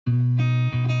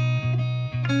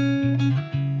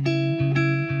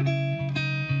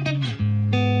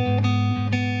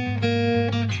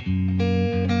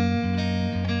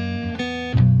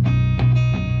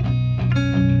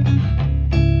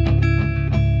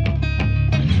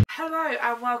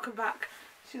and welcome back.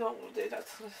 She's not going to do that.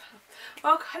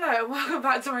 Well, hello and welcome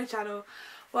back to my channel.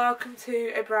 Welcome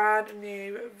to a brand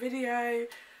new video.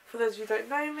 For those of you who don't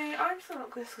know me, I'm still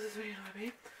not this because it's really annoying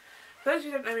me. For those of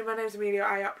you who don't know me, my name is Amelia.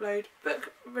 I upload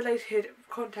book related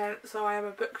content, so I am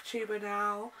a booktuber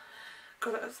now.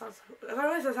 God, that sounds, I don't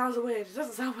know if that sounds weird. It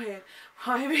doesn't sound weird.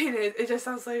 What I mean is, it just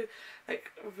sounds so,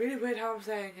 like, really weird how I'm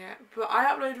saying it. But I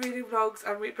upload reading vlogs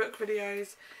and read book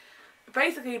videos.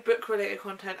 Basically book related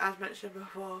content, as mentioned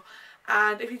before.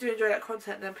 And if you do enjoy that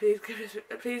content, then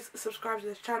please subscribe to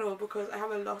this channel, because I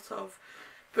have a lot of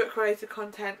book related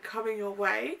content coming your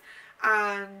way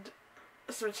and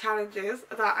some challenges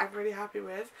that I'm really happy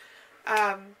with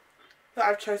that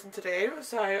I've chosen to do.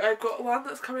 So I've got one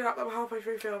that's coming up that I'm halfway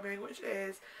through filming, which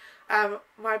is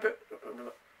my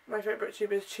favourite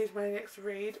booktuber's Choose My Next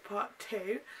Read Part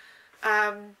 2.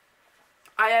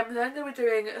 I am then going to be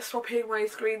doing swapping my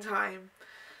screen time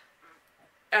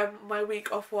my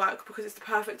week off work, because it's the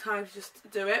perfect time to just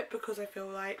do it, because I feel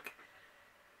like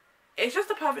it's just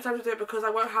the perfect time to do it because I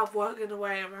won't have work in the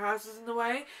way and rehearsals in the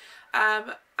way.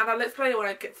 And I'll explain it when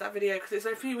I get to that video, because it's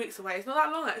a few weeks away. It's not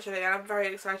that long actually, and I'm very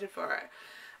excited for it.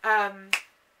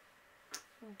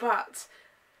 But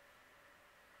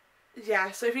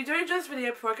yeah, so if you do enjoy this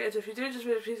video, before I get into it, if you do enjoy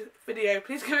this video,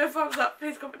 please give it a thumbs up,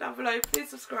 please comment down below, please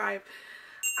subscribe.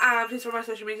 And please follow my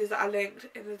social medias that are linked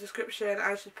in the description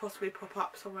and should possibly pop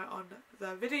up somewhere on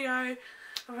the video. And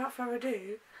without further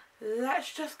ado,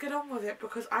 let's just get on with it,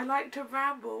 because I like to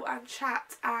ramble and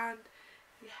chat and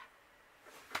yeah.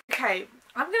 Okay,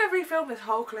 I'm going to refilm this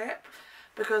whole clip,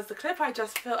 because the clip I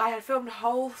had filmed a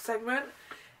whole segment.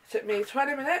 It took me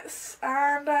 20 minutes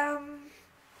and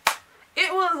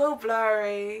it was all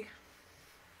blurry.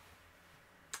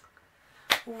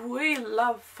 We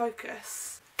love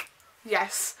focus.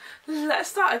 Yes, let's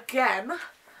start again.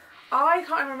 I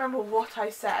can't even remember what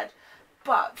I said,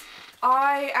 but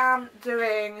I am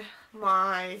doing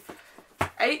my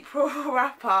April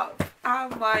wrap up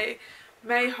and my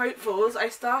May hopefuls. I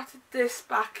started this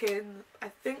back in, I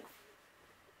think,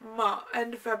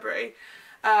 end of February,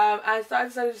 and I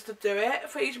decided just to do it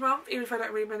for each month, even if I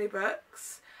don't read many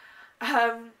books,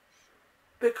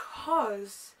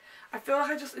 because I feel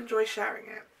like I just enjoy sharing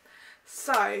it.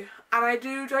 So, and I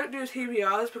don't do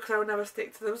TBRs because I will never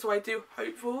stick to them, so I do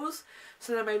hopefuls,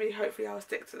 so then maybe hopefully I'll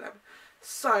stick to them.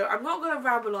 So I'm not going to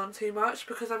ramble on too much,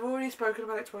 because I've already spoken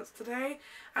about it once today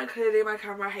and clearly my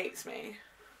camera hates me.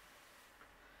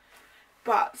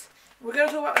 But we're going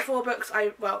to talk about the 4 books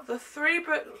the 3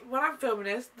 books, when I'm filming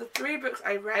this, the 3 books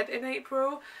I read in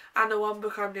April and the 1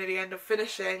 book I'm near the end of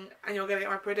finishing, and you're going to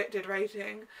get my predicted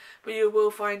rating, but you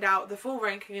will find out the full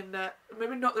ranking in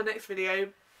maybe not the next video,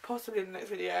 possibly in the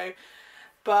next video,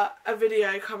 but a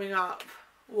video coming up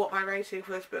what my rating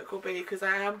for this book will be, because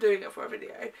I am doing it for a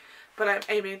video, but I'm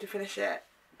aiming to finish it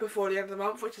before the end of the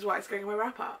month, which is why it's going in my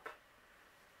wrap up.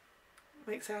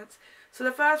 Makes sense? So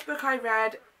the first book I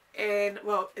read it's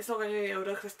not going in any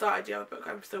order because I started the other book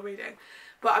I'm still reading,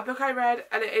 but a book I read,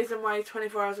 and it is in my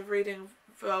 24 hours of reading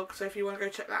vlog, so if you want to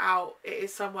go check that out, it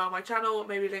is somewhere on my channel,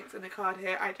 maybe linked in the card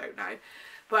here, I don't know,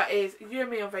 but is You and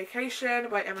Me on Vacation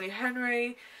by Emily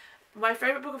Henry. My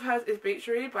favourite book of hers is Beach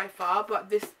Read by far, but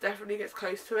this definitely gets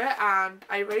close to it, and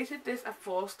I rated this a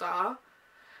 4-star,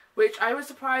 which I was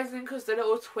surprised in, because the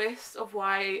little twist of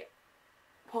why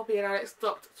Poppy and Alex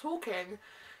stopped talking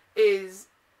is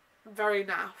very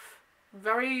naff.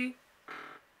 Very,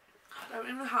 I don't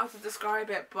even know how to describe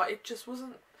it, but it just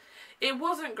wasn't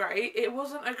great. It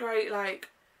wasn't a great, like,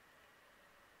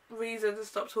 reason to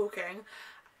stop talking.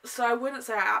 So I wouldn't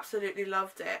say I absolutely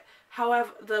loved it.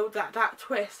 However, that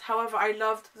twist. However, I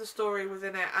loved the story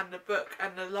within it, and the book,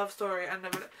 and the love story, and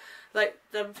like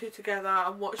them two together,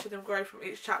 and watching them grow from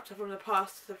each chapter, from the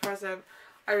past to the present.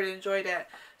 I really enjoyed it.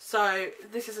 So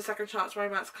this is a second chance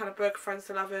romance kind of book, friends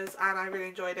to lovers, and I really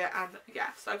enjoyed it. And yeah,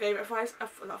 so I gave it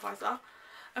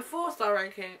a 4-star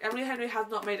ranking. Emily Henry has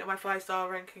not made it my 5-star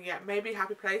ranking yet. Maybe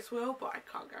Happy Place will, but I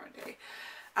can't guarantee.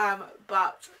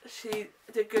 But she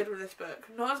did good with this book.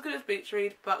 Not as good as Beach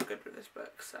Read, but good with this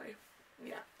book. So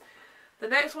yeah. The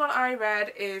next one I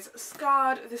read is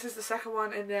Scarred. This is the second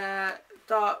one in the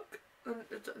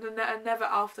Never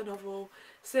After novel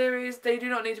series. They do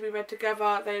not need to be read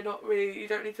together. They're not really, you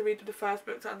don't need to read the first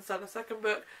book to understand the second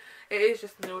book. It is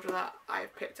just in the order that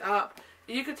I've picked up.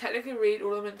 You could technically read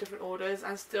all of them in different orders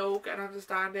and still get an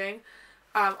understanding.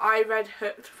 I read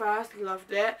Hooked first,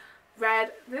 loved it.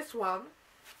 Read this one,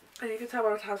 And you can tell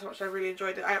by how much I really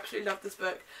enjoyed it. I absolutely loved this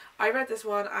book. I read this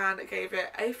one and gave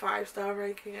it a 5-star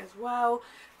ranking as well.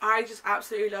 I just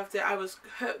absolutely loved it. I was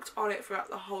hooked on it throughout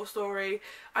the whole story.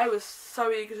 I was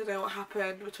so eager to know what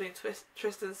happened between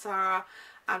Tristan, Sarah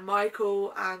and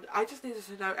Michael, and I just needed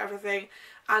to know everything.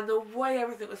 And the way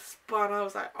everything was spun, I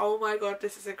was like, oh my god,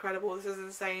 this is incredible. This is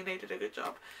insane. They did a good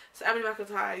job. So Emily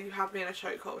McIntyre, you have me in a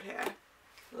chokehold here.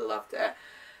 Loved it.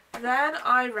 Then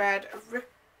I read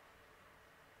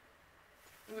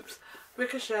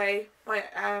Ricochet by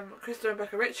Krista and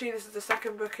Becca Ritchie. This is the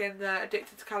second book in the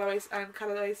Addicted to Calloway and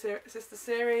Calloway Sister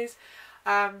series.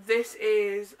 This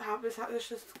is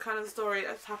just kind of the story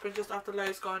that's happened just after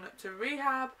Lo's gone to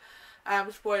rehab.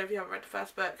 Spoiler if you haven't read the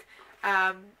first book.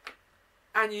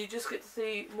 And you just get to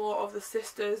see more of the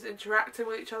sisters interacting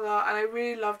with each other. And I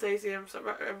really love Daisy and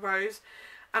Rose.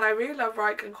 And I really love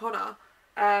Reich and Connor.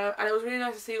 And it was really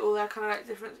nice to see all their kind of like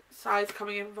different sides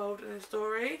coming involved in the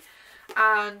story.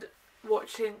 And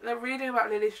reading about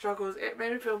Lily's struggles, it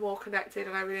made me feel more connected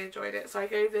and I really enjoyed it. So I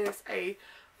gave this a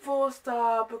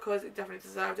 4-star because it definitely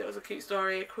deserved it. It was a cute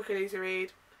story, a quick and easy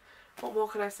read. What more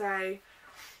can I say?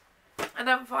 And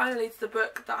then finally to the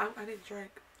book that I need a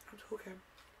drink. I'm talking.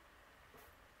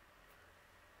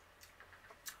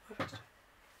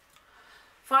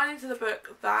 Finally to the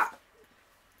book that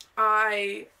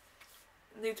I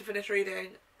need to finish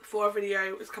reading for a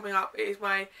video is coming up. It is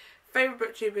my favourite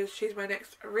booktuber. She's my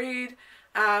next read.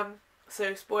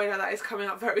 So spoiler, that is coming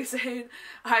up very soon.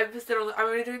 I'm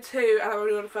only doing 2 and I'm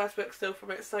only on the first book still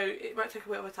from it, so it might take a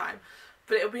bit of a time,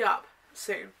 but it'll be up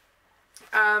soon.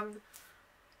 I'm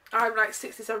like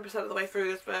 67% of the way through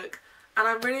this book and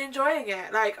I'm really enjoying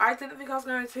it. Like, I didn't think I was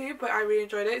going to, but I really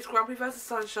enjoyed it. It's Grumpy vs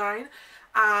Sunshine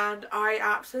and I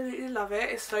absolutely love it.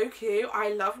 It's so cute. I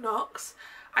love Knox.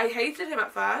 I hated him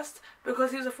at first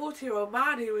because he was a 40-year-old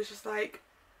man who was just like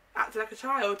acting like a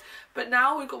child, but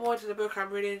now we've got more into the book. I'm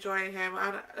really enjoying him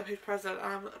and his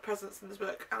presence in this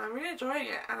book, and I'm really enjoying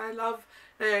it. And I love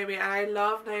Naomi, and I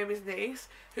love Naomi's niece,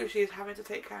 who she's having to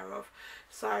take care of.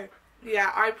 So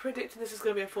yeah, I'm predicting this is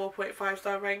going to be a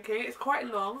 4.5-star ranking. It's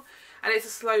quite long and it's a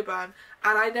slow burn,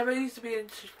 and I never used to be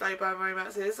into slow burn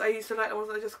romances. I used to like the ones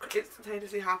that just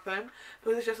instantaneously happen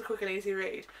because it's just a quick and easy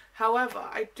read. However,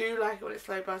 I do like it when it's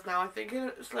slow burns now. I think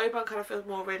slow burn kind of feels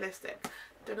more realistic.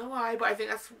 Don't know why, but I think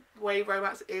that's the way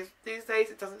romance is these days.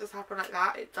 It doesn't just happen like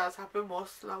that. It does happen more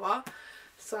slower.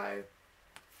 So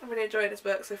I'm really enjoying this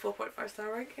book. So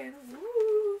 4.5-star ranking.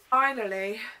 Woo.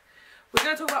 Finally, we're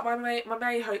going to talk about my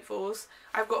May hopefuls.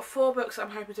 I've got 4 books I'm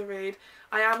hoping to read.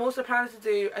 I am also planning to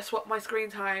do a swap my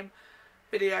screen time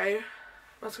video.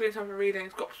 My screen time for reading.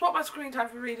 Swap my screen time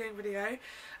for reading video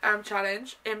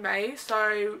challenge in May.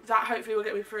 So that hopefully will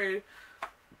get me through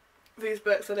these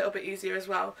books a little bit easier as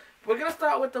well. We're going to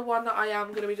start with the one that I am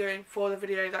going to be doing for the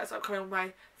video that's upcoming.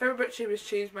 My favourite booktube is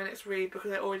Choose My Next Read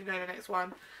because I already know the next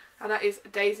one. And that is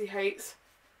Daisy Hates,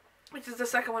 which is the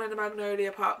second one in the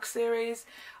Magnolia Park series.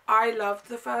 I loved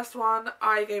the first one.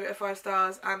 I gave it a 5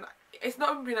 stars, and it's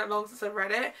not even been that long since I've read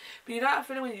it, but you know that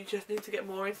feeling when you just need to get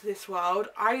more into this world?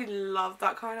 I love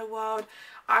that kind of world.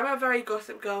 I'm a very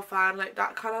Gossip Girl fan. Like,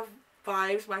 that kind of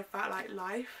vibes my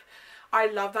life. I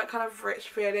love that kind of rich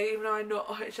feeling, even though I'm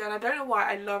not rich, and I don't know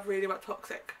why I love reading about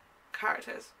toxic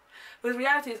characters. Because the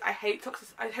reality is, I hate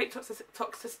toxicness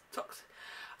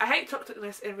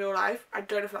in real life. I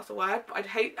don't know if that's a word, but I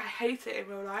hate it in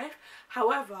real life.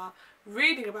 However,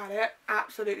 reading about it,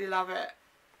 absolutely love it.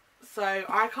 So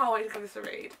I can't wait to give this a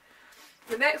read.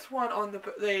 The next one on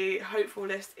the hopeful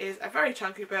list is a very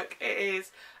chunky book. It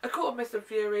is A Court of Mist and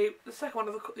Fury, the second one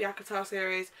of the Akatar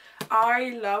series. I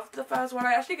loved the first one.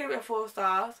 I actually gave it a 4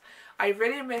 stars. I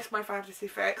really missed my fantasy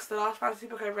fix. The last fantasy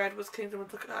book I read was Kingdom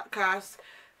of the Curse.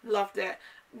 Loved it.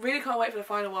 Really can't wait for the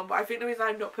final one, but I think the reason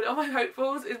I've not put it on my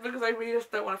hopefuls is because I really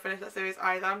just don't want to finish that series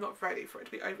either. I'm not ready for it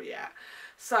to be over yet.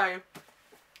 So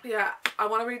yeah, I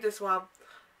want to read this one.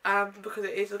 Because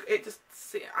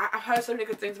I've heard so many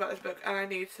good things about this book, and I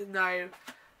need to know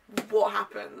what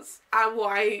happens and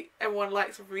why everyone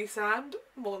likes Rhysand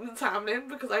more than Tamlin,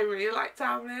 because I really like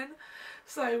Tamlin.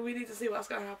 So we need to see what's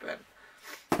going to happen.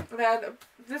 And then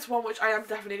this one, which I am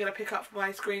definitely going to pick up for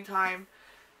my screen time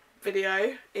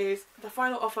video, is The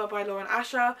Final Offer by Lauren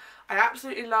Asher. I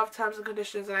absolutely love Terms and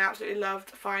Conditions, and I absolutely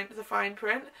loved the fine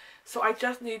print. So I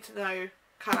just need to know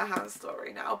Callahan's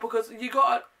story now, because you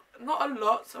got not a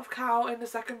lot of Cal in the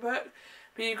second book,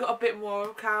 but you got a bit more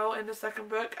of Cal in the second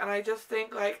book, and I just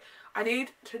think, like, I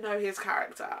need to know his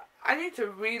character. I need to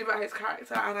read about his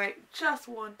character, and I just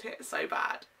want it so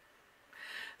bad.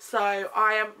 So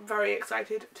I am very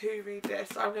excited to read this.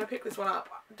 So I'm going to pick this one up,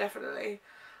 definitely,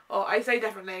 or I say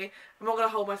definitely, I'm not going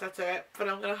to hold myself to it, but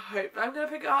I'm going to hope I'm going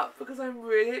to pick it up because I'm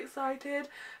really excited,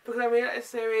 because I really like this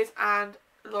series, and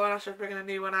Lauren Asher is bringing a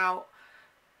new one out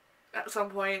at some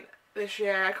point this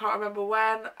year. I can't remember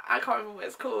when, I can't remember what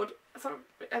it's called.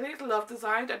 I think it's Love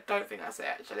Designed. I don't think that's it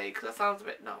actually, because that sounds a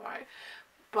bit not right.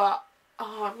 But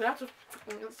oh, I'm gonna have to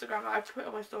Instagram. I have to put it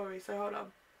on my story. So hold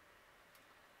on.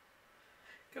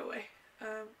 Go away.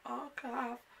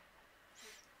 Archive.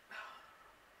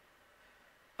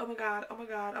 Oh my god. Oh my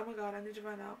god. Oh my god. I need to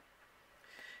run out.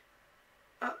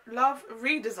 Love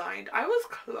Redesigned. I was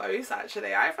close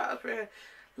actually. I thought it was pretty good.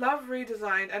 Love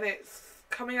Redesigned, and it's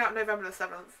coming out November the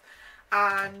 7th.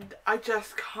 And I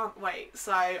just can't wait,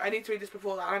 so I need to read this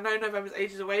before that. I know November's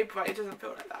ages away, but it doesn't feel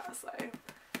like that, so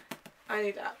I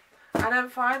need that. And then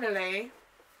finally,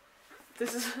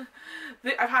 this is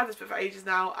I've had this book for ages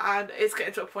now, and it's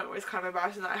getting to a point where it's kind of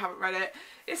embarrassing that I haven't read it.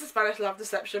 It's The Spanish Love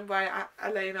Deception by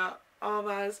Amelia.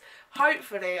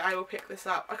 Hopefully I will pick this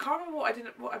up. I can't remember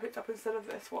what I picked up instead of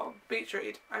this one. Beach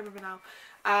Read, I remember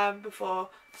now. Before,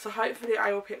 so hopefully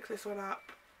I will pick this one up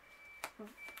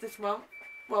this month.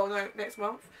 Well, no, next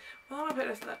month. Well, I put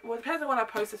this. Well, it depends on when I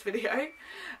post this video.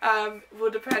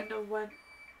 Will depend on when.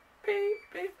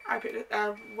 I picked it.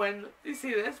 When you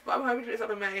see this, but I'm hoping it's up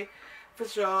in May, for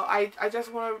sure. I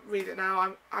just want to read it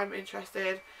now. I'm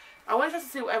interested. I wanted to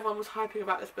see what everyone was hyping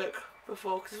about this book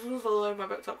before, because this was all over my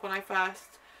book talk when I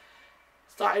first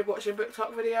started watching book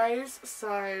talk videos.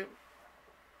 So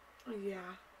yeah.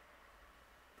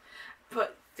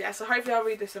 But yeah, so hopefully I'll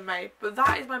read this in May. But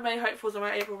that is my May hopefuls and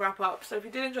my April wrap up. So if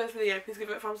you did enjoy this video, please give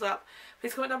it a thumbs up.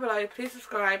 Please comment down below. Please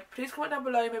subscribe. Please comment down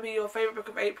below maybe your favourite book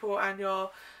of April and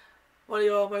one of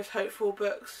your most hopeful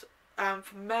books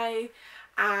for May.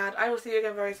 And I will see you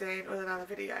again very soon with another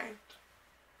video.